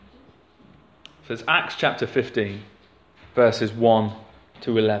So it's Acts chapter 15, verses 1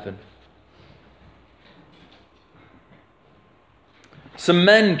 to 11. Some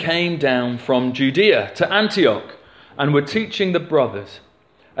men came down from Judea to Antioch and were teaching the brothers,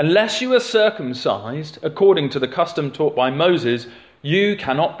 "Unless you are circumcised according to the custom taught by Moses, you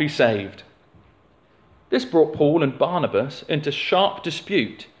cannot be saved." This brought Paul and Barnabas into sharp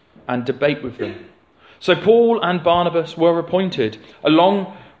dispute and debate with them. So Paul and Barnabas were appointed,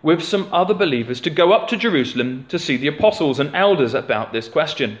 along with some other believers, to go up to Jerusalem to see the apostles and elders about this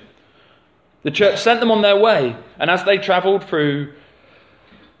question. The church sent them on their way, and as they travelled through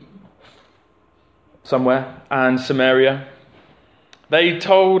somewhere and Samaria, they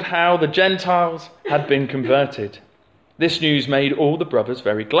told how the Gentiles had been converted. This news made all the brothers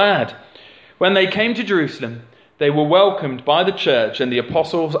very glad. When they came to Jerusalem, they were welcomed by the church and the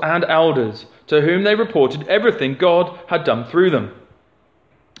apostles and elders, to whom they reported everything God had done through them.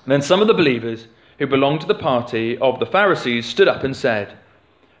 Then some of the believers who belonged to the party of the Pharisees stood up and said,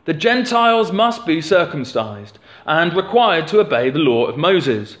 "The Gentiles must be circumcised and required to obey the law of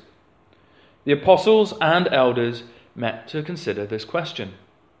Moses." The apostles and elders met to consider this question.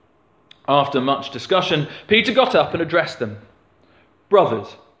 After much discussion, Peter got up and addressed them.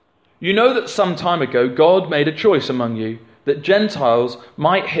 "Brothers, you know that some time ago God made a choice among you that Gentiles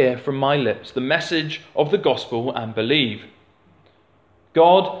might hear from my lips the message of the gospel and believe.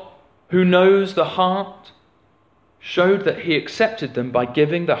 God, who knows the heart, showed that he accepted them by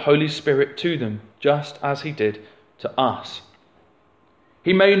giving the Holy Spirit to them, just as he did to us.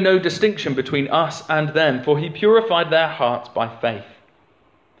 He made no distinction between us and them, for he purified their hearts by faith.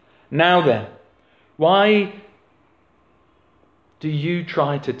 Now then, why do you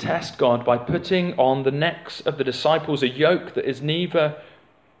try to test God by putting on the necks of the disciples a yoke that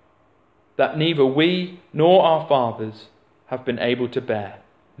neither we nor our fathers have been able to bear?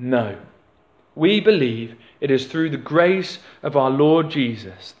 No, we believe it is through the grace of our Lord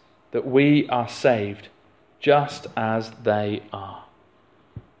Jesus that we are saved, just as they are."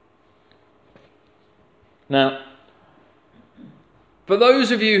 Now, for those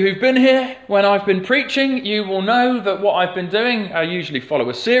of you who've been here when I've been preaching, you will know that what I've been doing, I usually follow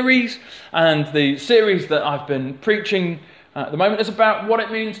a series, and the series that I've been preaching at the moment is about what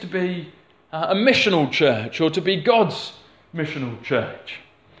it means to be a missional church, or to be God's missional church.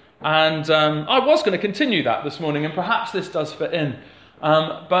 And I was going to continue that this morning, and perhaps this does fit in,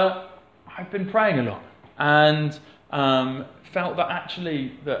 but I've been praying a lot, and felt that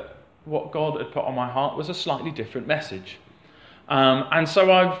actually that what God had put on my heart was a slightly different message. And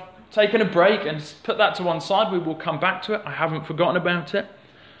so I've taken a break and put that to one side. We will come back to it. I haven't forgotten about it.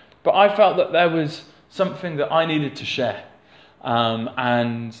 But I felt that there was something that I needed to share,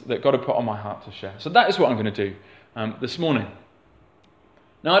 and that God had put on my heart to share. So that is what I'm going to do this morning.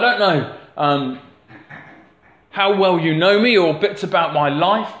 Now, I don't know how well you know me or bits about my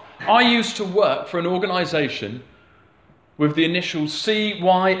life. I used to work for an organisation with the initials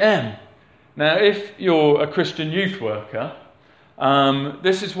CYM. Now, if you're a Christian youth worker,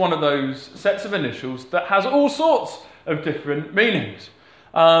 this is one of those sets of initials that has all sorts of different meanings.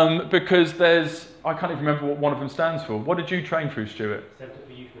 Because I can't even remember what one of them stands for. What did you train through, Stuart? Centre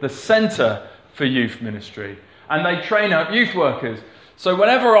for Youth Ministry. The Centre for Youth Ministry. And they train up youth workers. So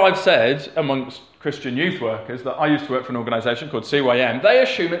whenever I've said amongst Christian youth workers that I used to work for an organisation called CYM, they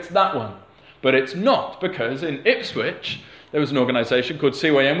assume it's that one. But it's not, because in Ipswich there was an organisation called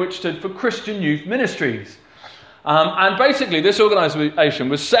CYM which stood for Christian Youth Ministries. And basically this organisation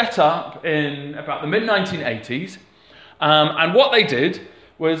was set up in about the mid-1980s. And what they did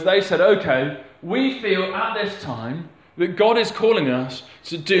was they said, okay, we feel at this time that God is calling us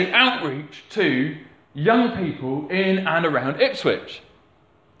to do outreach to young people in and around Ipswich.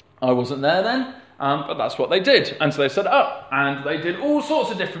 I wasn't there then, but that's what they did. And so they set it up, and they did all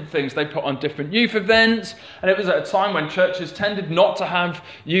sorts of different things. They put on different youth events, and it was at a time when churches tended not to have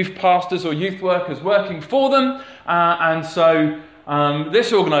youth pastors or youth workers working for them. And so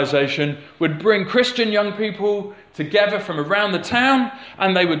this organisation would bring Christian young people together from around the town,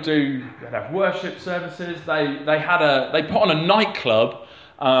 and they'd have worship services. They put on a nightclub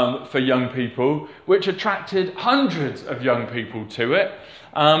for young people, which attracted hundreds of young people to it,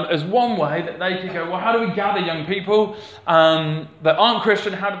 as one way that they could go, well, how do we gather young people that aren't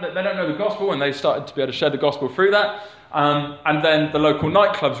Christian, they don't know the gospel, and they started to be able to share the gospel through that. And then the local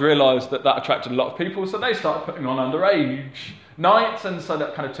nightclubs realised that attracted a lot of people, so they started putting on underage nights, and so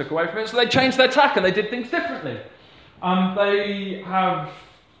that kind of took away from it. So they changed their tack and they did things differently. They have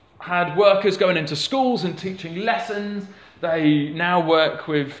had workers going into schools and teaching lessons. They now work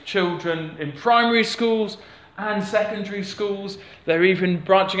with children in primary schools, and secondary schools. They're even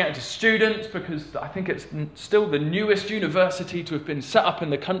branching out into students, because I think it's still the newest university to have been set up in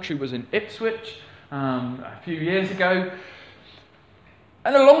the country was in Ipswich a few years ago.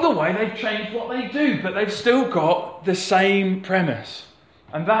 And along the way, they've changed what they do, but they've still got the same premise,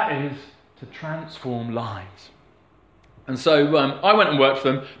 and that is to transform lives. And so I went and worked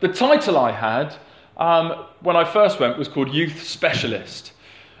for them. The title I had when I first went was called Youth Specialist,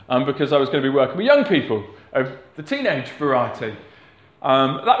 because I was going to be working with young people of the teenage variety.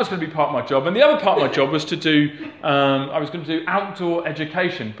 That was going to be part of my job. And the other part of my job was I was going to do outdoor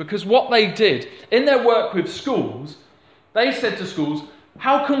education, because what they did in their work with schools, they said to schools,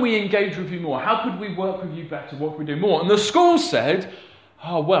 how can we engage with you more? How could we work with you better? What can we do more? And the schools said,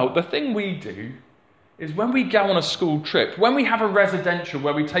 the thing we do is when we go on a school trip, when we have a residential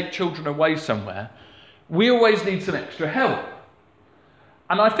where we take children away somewhere, we always need some extra help.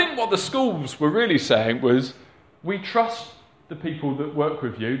 And I think what the schools were really saying was, we trust the people that work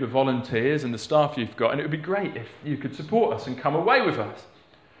with you, the volunteers and the staff you've got, and it would be great if you could support us and come away with us.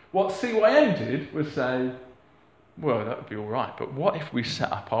 What CYM did was say, well, that would be all right, but what if we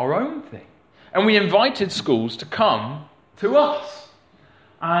set up our own thing? And we invited schools to come to us.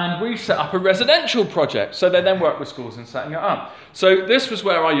 And we set up a residential project. So they then worked with schools in setting it up. So this was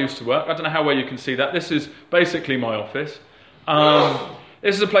where I used to work. I don't know how well you can see that. This is basically my office.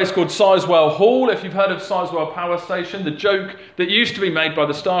 This is a place called Sizewell Hall. If you've heard of Sizewell Power Station, the joke that used to be made by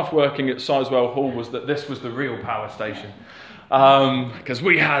the staff working at Sizewell Hall was that this was the real power station. Because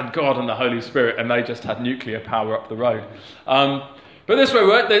we had God and the Holy Spirit, and they just had nuclear power up the road. But this way,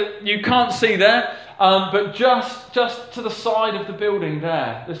 you can't see there, but just to the side of the building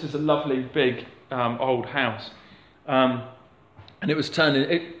there, this is a lovely big old house. And it was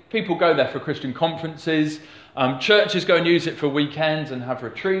people go there for Christian conferences. Churches go and use it for weekends and have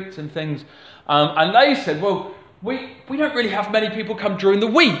retreats and things. And they said, well, we don't really have many people come during the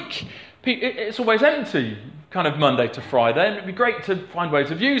week. It's always empty, kind of Monday to Friday, and it'd be great to find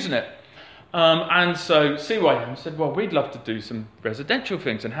ways of using it. And so CYM said, well, we'd love to do some residential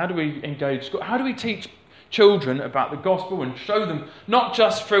things, and how do we engage school? How do we teach children about the gospel and show them, not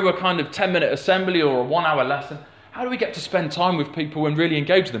just through a kind of 10-minute assembly or a 1-hour lesson, how do we get to spend time with people and really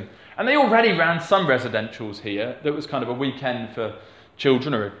engage them? And they already ran some residentials here that was kind of a weekend for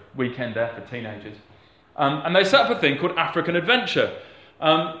children or a weekend there for teenagers. And they set up a thing called African Adventure.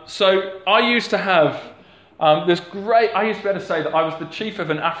 So I used to have I used to be able to say that I was the chief of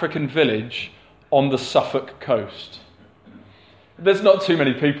an African village on the Suffolk coast. There's not too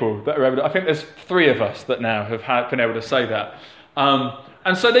many people that are able to, I think there's 3 of us that now have been able to say that.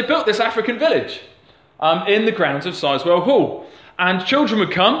 And so they built this African village in the grounds of Sizewell Hall. And children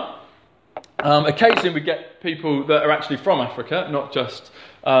would come. Occasionally we'd get people that are actually from Africa, not just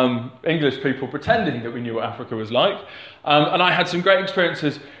English people pretending that we knew what Africa was like. And I had some great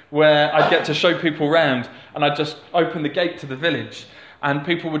experiences where I'd get to show people around, and I'd just open the gate to the village, and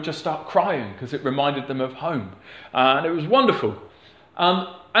people would just start crying because it reminded them of home. And it was wonderful.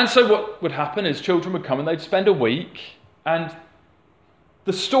 And so what would happen is children would come and they'd spend a week, and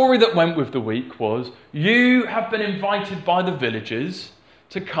the story that went with the week was, you have been invited by the villagers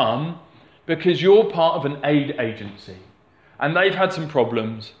to come because you're part of an aid agency. And they've had some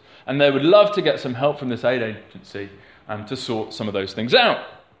problems, and they would love to get some help from this aid agency to sort some of those things out.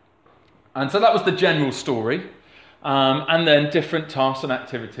 And so that was the general story. And then different tasks and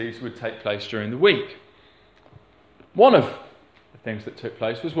activities would take place during the week. One of the things that took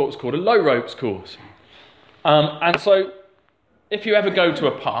place was what was called a low ropes course. And so if you ever go to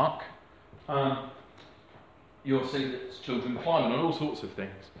a park, you'll see that children climbing on all sorts of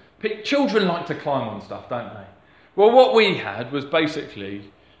things. Children like to climb on stuff, don't they? Well, what we had was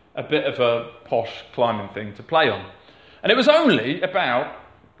basically a bit of a posh climbing thing to play on. And it was only about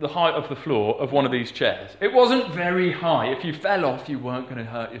the height of the floor of one of these chairs. It wasn't very high. If you fell off, you weren't going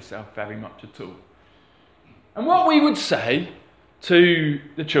to hurt yourself very much at all. And what we would say to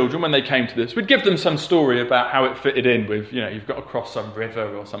the children when they came to this, we'd give them some story about how it fitted in with, you've got to cross some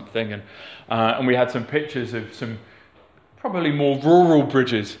river or something. And we had some pictures of some probably more rural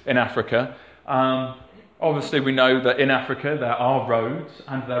bridges in Africa. Obviously, we know that in Africa there are roads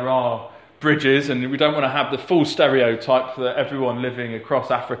and there are bridges, and we don't want to have the full stereotype that everyone living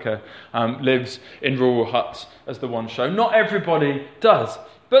across Africa lives in rural huts as the one shown. Not everybody does,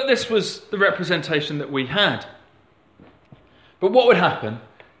 but this was the representation that we had. But what would happen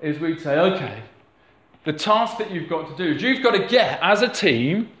is we'd say, okay, the task that you've got to do is you've got to get, as a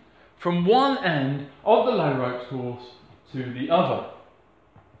team, from one end of the low ropes course to the other.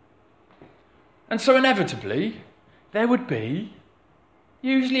 And so inevitably, there would be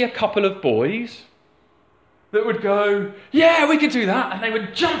usually a couple of boys that would go, yeah, we could do that. And they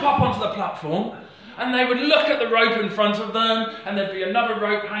would jump up onto the platform and they would look at the rope in front of them and there'd be another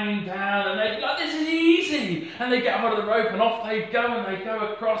rope hanging down and they'd be like, this is easy. And they'd get hold of the rope and off they'd go and they'd go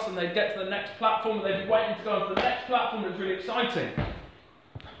across and they'd get to the next platform and they'd be waiting to go on to the next platform. It was really exciting.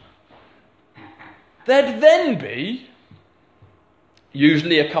 There'd then be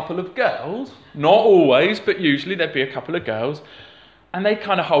usually a couple of girls, not always, but usually there'd be a couple of girls, and they'd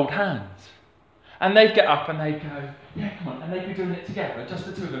kind of hold hands. And they'd get up and they'd go, yeah, come on, and they'd be doing it together, just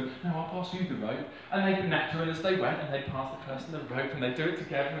the two of them. No, I'll pass you the rope. And they'd be nectaring as they went, and they'd pass the person the rope, and they'd do it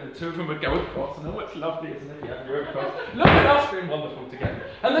together, and the two of them would go across, and oh, it's lovely, isn't it? Yeah, you're across. Look at us being wonderful together.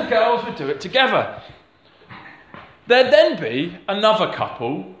 And the girls would do it together. There'd then be another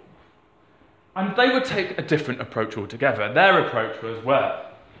couple, and they would take a different approach altogether. Their approach was, well,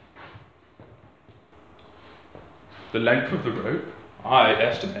 the length of the rope, I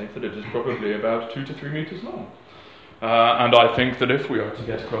estimate that it is probably about 2 to 3 meters long. And I think that if we are to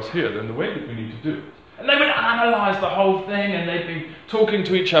get across here, then the way that we need to do it. And they would analyse the whole thing and they'd be talking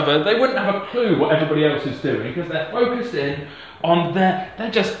to each other. They wouldn't have a clue what everybody else is doing because they're focused in on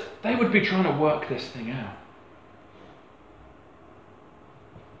they would be trying to work this thing out.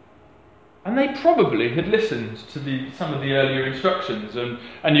 And they probably had listened to some of the earlier instructions,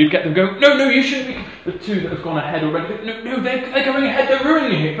 and you'd get them going, no, you shouldn't be. The two that have gone ahead already, no, they're going ahead, they're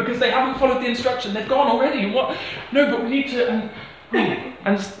ruining it because they haven't followed the instruction. They've gone already. What? No, but we need to. And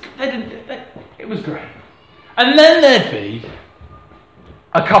they didn't. It was great. And then there'd be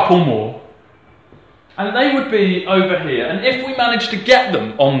a couple more, and they would be over here. And if we managed to get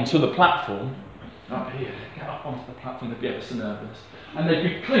them onto the platform, up here, get up onto the platform, they'd be ever so nervous. And they'd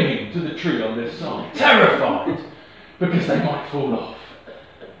be clinging to the tree on this side, terrified, because they might fall off.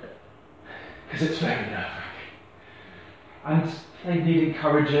 Because it's very nerve-wracking. And they need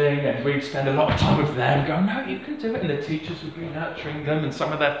encouraging, and we'd spend a lot of time with them going, no, you can do it. And the teachers would be nurturing them, and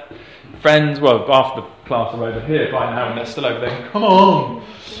some of their friends, well, half the class are over here by now, and they're still over there, come on.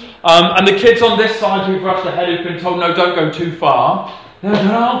 And the kids on this side who've rushed ahead, who've been told, no, don't go too far, they're going,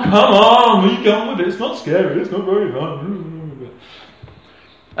 oh, come on, we go with it, it's not scary, it's not very fun.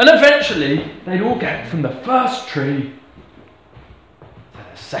 And eventually, they'd all get from the first tree to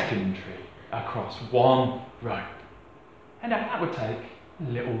the second tree across one rope. And that would take a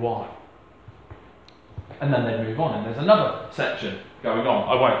little while. And then they'd move on, and there's another section going on.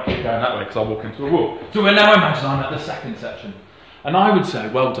 I won't keep going that way because I'll walk into a wall. So now imagine I'm at the second section. And I would say,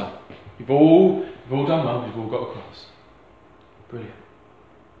 well done. You've all done well, you've all got across. Brilliant.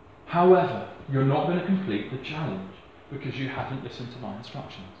 However, you're not going to complete the challenge because you haven't listened to my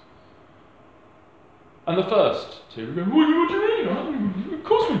instructions. And the first two were going, what do you mean? Of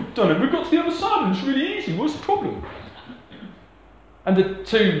course we've done it. We've got to the other side and it's really easy. What's the problem? And the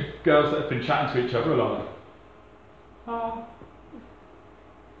two girls that have been chatting to each other are like,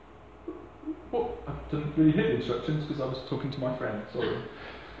 what? I didn't really hear the instructions because I was talking to my friend. Sorry.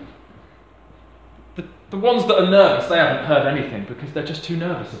 The ones that are nervous, they haven't heard anything because they're just too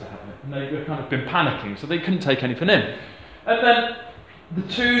nervous about it. And they've kind of been panicking, so they couldn't take anything in. And then the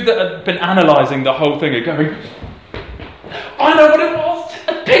two that had been analysing the whole thing are going, I know what it was!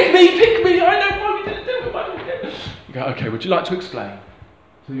 Pick me! I know why we didn't do it! You go, okay, would you like to explain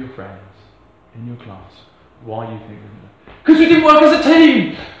to your friends in your class why you think we did it? Because we didn't work as a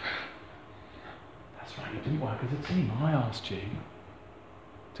team! That's right, you didn't work as a team. I asked you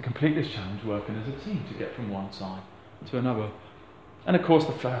to complete this challenge working as a team to get from one side to another. And of course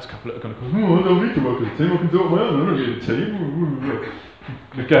the first couple that are going to go, I don't need to work as a team, I can do it on my own, I don't need a team.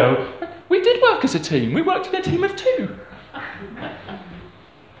 The girl, we did work as a team, we worked in a team of two.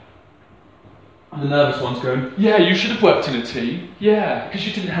 And the nervous one's going, yeah, you should have worked in a team, yeah, because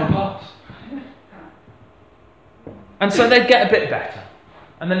you didn't help us. And so they'd get a bit better.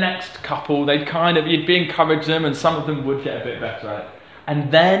 And the next couple, you'd be encouraging them, and some of them would get a bit better at it.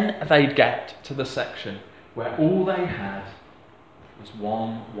 And then they'd get to the section where all they had was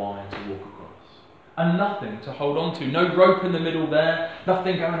one wire to walk across. And nothing to hold on to. No rope in the middle there,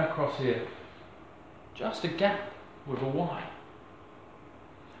 nothing going across here. Just a gap with a wire.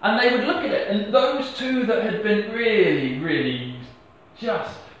 And they would look at it, and those two that had been really, really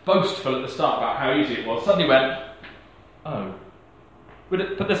just boastful at the start about how easy it was, suddenly went, oh.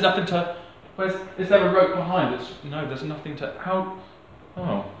 But there's nothing to... Is there a rope behind it? No, there's nothing to... How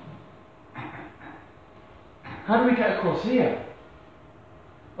do we get across here?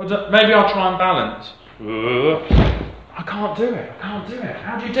 Maybe I'll try and balance. I can't do it. How do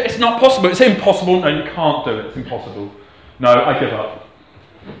you do it? It's not possible. It's impossible. No, you can't do it. It's impossible. No, I give up.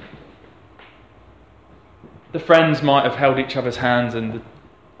 The friends might have held each other's hands and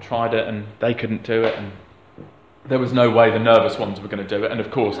tried it and they couldn't do it. And there was no way the nervous ones were going to do it. And of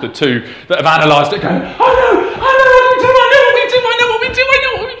course, the two that have analysed it go, I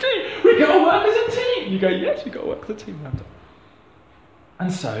know what we do. We've got to work as a team. You go, yes, we've got to work as a team.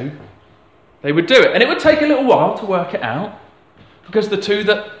 And so they would do it. And it would take a little while to work it out, because the two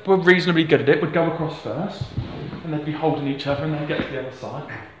that were reasonably good at it would go across first, and they'd be holding each other, and they'd get to the other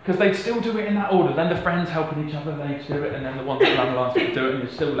side. Because they'd still do it in that order. Then the friends helping each other, they'd do it, and then the ones that ran last would do it, and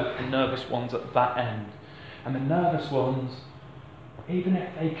you're still left the nervous ones at that end. And the nervous ones, even if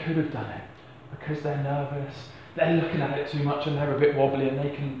they could have done it, because they're nervous, they're looking at it too much and they're a bit wobbly and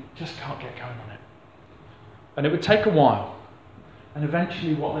they just can't get going on it. And it would take a while. And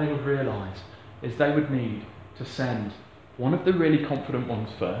eventually what they would realise is they would need to send one of the really confident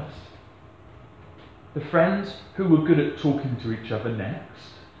ones first, the friends who were good at talking to each other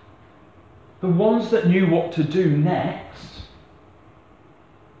next, the ones that knew what to do next,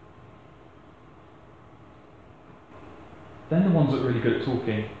 then the ones that were really good at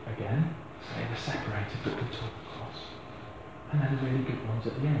talking again, so they were separated but could talk across, and then the really good ones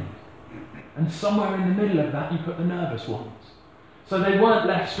at the end. And somewhere in the middle of that you put the nervous ones. So they weren't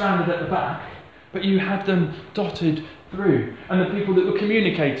left stranded at the back, but you had them dotted through. And the people that were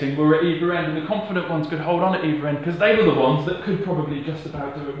communicating were at either end, and the confident ones could hold on at either end, because they were the ones that could probably just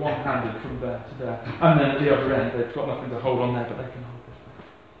about do it one-handed from there to there. And then at the other end, they've got nothing to hold on there, but they can hold this way.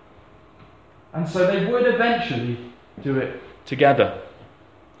 And so they would eventually do it together.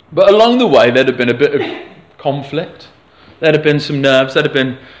 But along the way, there'd have been a bit of conflict. There'd have been some nerves. There'd have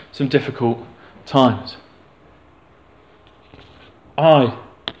been some difficult times. I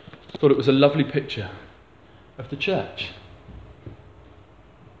thought it was a lovely picture of the church.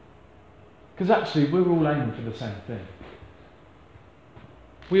 Because actually, we're all aiming for the same thing.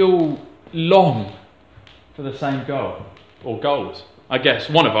 We all long for the same goal, or goals. I guess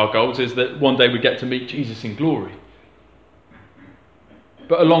one of our goals is that one day we get to meet Jesus in glory.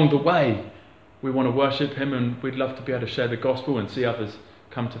 But along the way, we want to worship him, and we'd love to be able to share the gospel and see others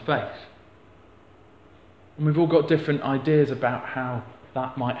come to faith. And we've all got different ideas about how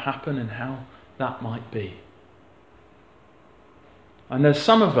that might happen and how that might be. And there's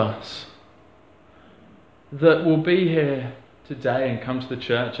some of us that will be here today and come to the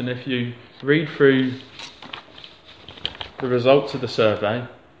church, and if you read through the results of the survey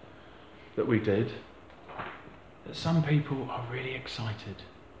that we did, that some people are really excited.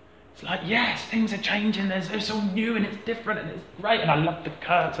 It's like, yes, things are changing, it's all new and it's different and it's great, and I love the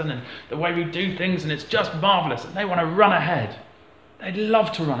curtain and the way we do things, and it's just marvellous, and they want to run ahead. They'd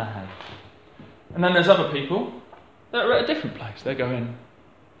love to run ahead. And then there's other people that are at a different place. They're going,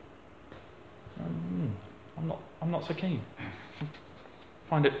 I'm not so keen. I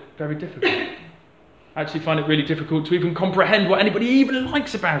find it very difficult. I actually find it really difficult to even comprehend what anybody even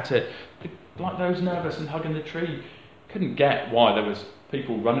likes about it. Like those nervous and hugging the tree couldn't get why there was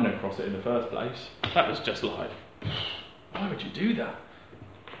people running across it in the first place. That was just like, why would you do that?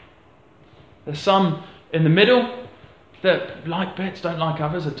 There's some in the middle that like bits, don't like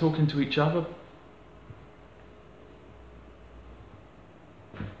others, are talking to each other.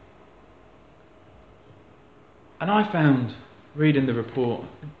 And I found, reading the report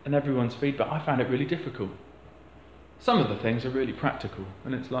and everyone's feedback, I found it really difficult. Some of the things are really practical,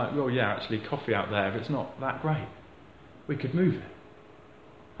 and it's like, well, yeah, actually, coffee out there, it's not that great. We could move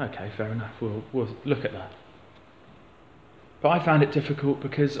it. Okay, fair enough, we'll look at that. But I found it difficult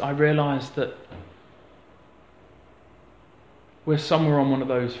because I realised that we're somewhere on one of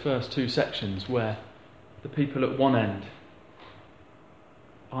those first two sections where the people at one end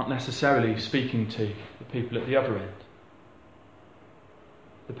aren't necessarily speaking to the people at the other end.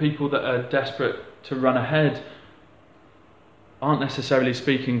 The people that are desperate to run ahead aren't necessarily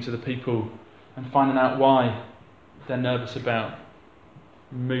speaking to the people and finding out why they're nervous about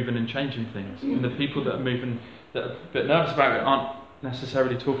moving and changing things. And the people that are moving, that are a bit nervous about it, aren't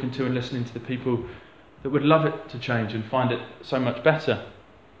necessarily talking to and listening to the people that would love it to change and find it so much better.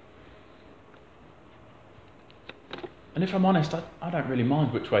 And if I'm honest, I don't really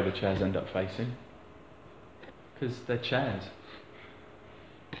mind which way the chairs end up facing, because they're chairs.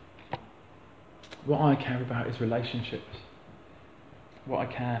 What I care about is relationships. What I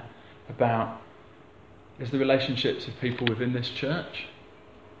care about is the relationships of people within this church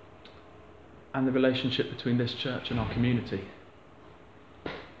and the relationship between this church and our community.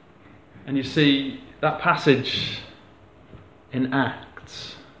 And you see, that passage in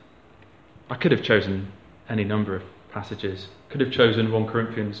Acts, I could have chosen any number of passages. Could have chosen 1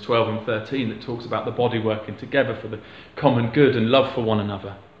 Corinthians 12 and 13 that talks about the body working together for the common good and love for one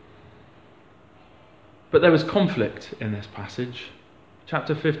another. But there was conflict in this passage.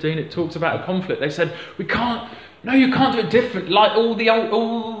 Chapter 15, it talks about a conflict. They said, we can't No, you can't do it different. Like all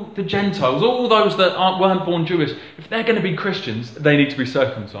the Gentiles, all those that weren't born Jewish, if they're going to be Christians, they need to be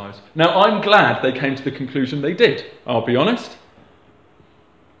circumcised. Now, I'm glad they came to the conclusion they did, I'll be honest.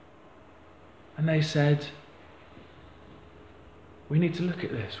 And they said, we need to look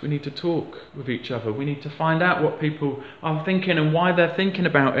at this. We need to talk with each other. We need to find out what people are thinking and why they're thinking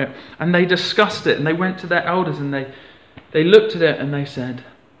about it. And they discussed it, and they went to their elders and they looked at it and they said,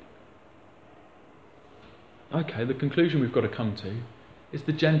 okay, the conclusion we've got to come to is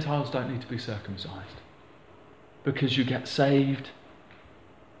the Gentiles don't need to be circumcised because you get saved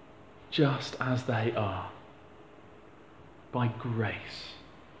just as they are, by grace.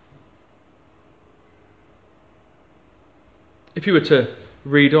 If you were to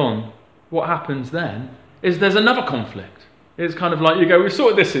read on, what happens then is there's another conflict. It's kind of like you go, we've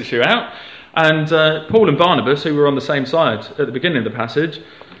sorted this issue out, and Paul and Barnabas, who were on the same side at the beginning of the passage,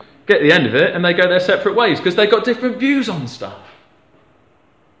 get to the end of it and they go their separate ways because they've got different views on stuff.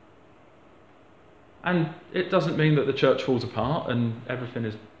 And it doesn't mean that the church falls apart and everything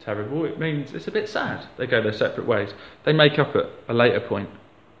is terrible. It means it's a bit sad. They go their separate ways. They make up at a later point.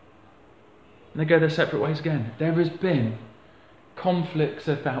 And they go their separate ways again. There has been conflicts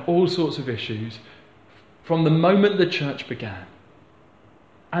about all sorts of issues from the moment the church began.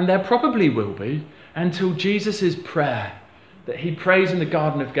 And there probably will be until Jesus' prayer that he prays in the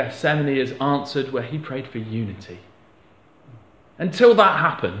Garden of Gethsemane is answered, where he prayed for unity. Until that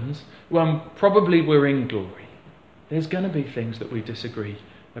happens, when probably we're in glory, there's going to be things that we disagree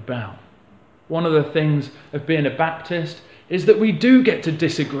about. One of the things of being a Baptist is that we do get to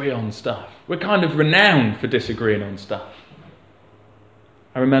disagree on stuff. We're kind of renowned for disagreeing on stuff.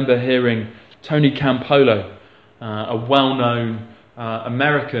 I remember hearing Tony Campolo, a well-known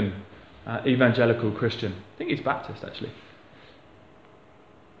American evangelical Christian. I think he's Baptist, actually.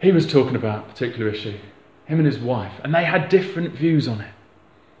 He was talking about a particular issue, him and his wife, and they had different views on it.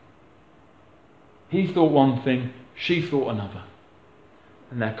 He thought one thing, she thought another.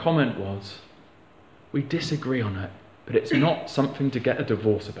 And their comment was, we disagree on it, but it's not something to get a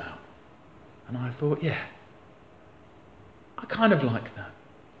divorce about. And I thought, yeah, I kind of like that.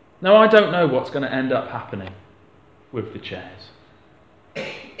 Now, I don't know what's going to end up happening with the chairs.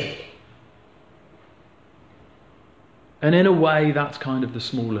 And in a way, that's kind of the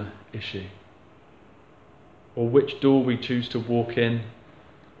smaller issue. Or which door we choose to walk in,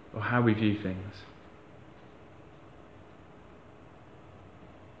 or how we view things.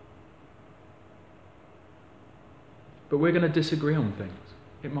 But we're going to disagree on things.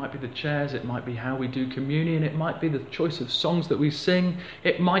 It might be the chairs, it might be how we do communion, it might be the choice of songs that we sing,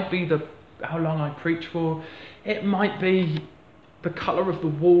 it might be how long I preach for, it might be the colour of the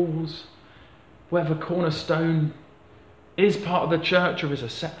walls, whether Cornerstone is part of the church or is a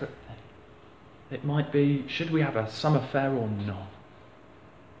separate thing. It might be, should we have a summer fair or not?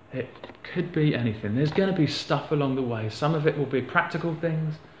 It could be anything. There's going to be stuff along the way. Some of it will be practical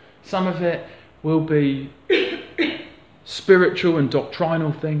things. Some of it will be spiritual and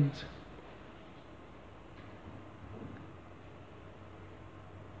doctrinal things.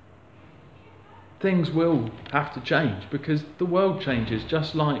 Things will have to change because the world changes,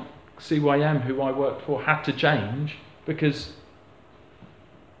 just like CYM, who I worked for, had to change because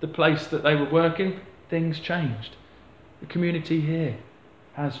the place that they were working, things changed. The community here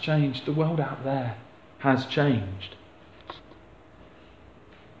has changed. The world out there has changed.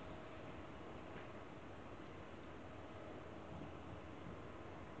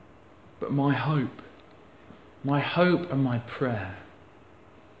 But my hope and my prayer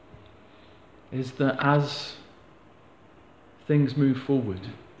is that as things move forward,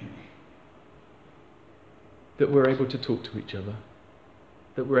 that we're able to talk to each other,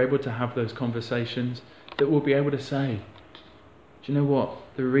 that we're able to have those conversations, that we'll be able to say, do you know what,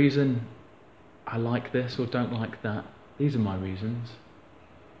 the reason I like this or don't like that, these are my reasons.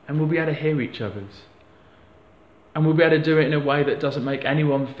 And we'll be able to hear each other's. And we'll be able to do it in a way that doesn't make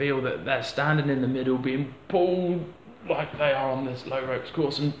anyone feel that they're standing in the middle being pulled like they are on this low ropes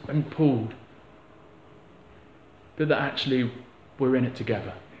course and pulled. But that actually we're in it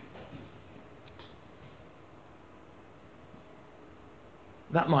together.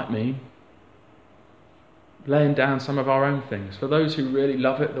 That might mean laying down some of our own things. For those who really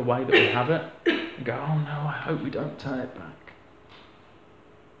love it the way that we have it, and go, oh no, I hope we don't turn it back.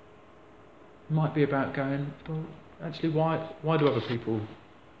 It might be about going, well, actually, why do other people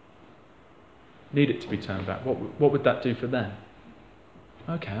need it to be turned back? What would that do for them?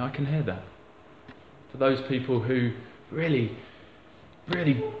 Okay, I can hear that. For those people who really,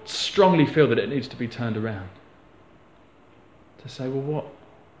 really strongly feel that it needs to be turned around, to say, well,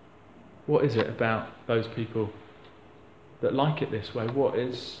 what is it about those people that like it this way,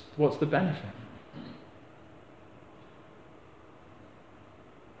 what's the benefit?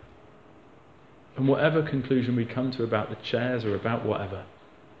 And whatever conclusion we come to about the chairs or about whatever,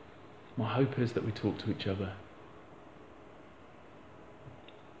 my hope is that we talk to each other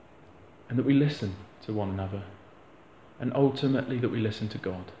and that we listen to one another, and ultimately that we listen to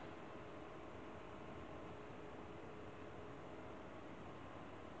God.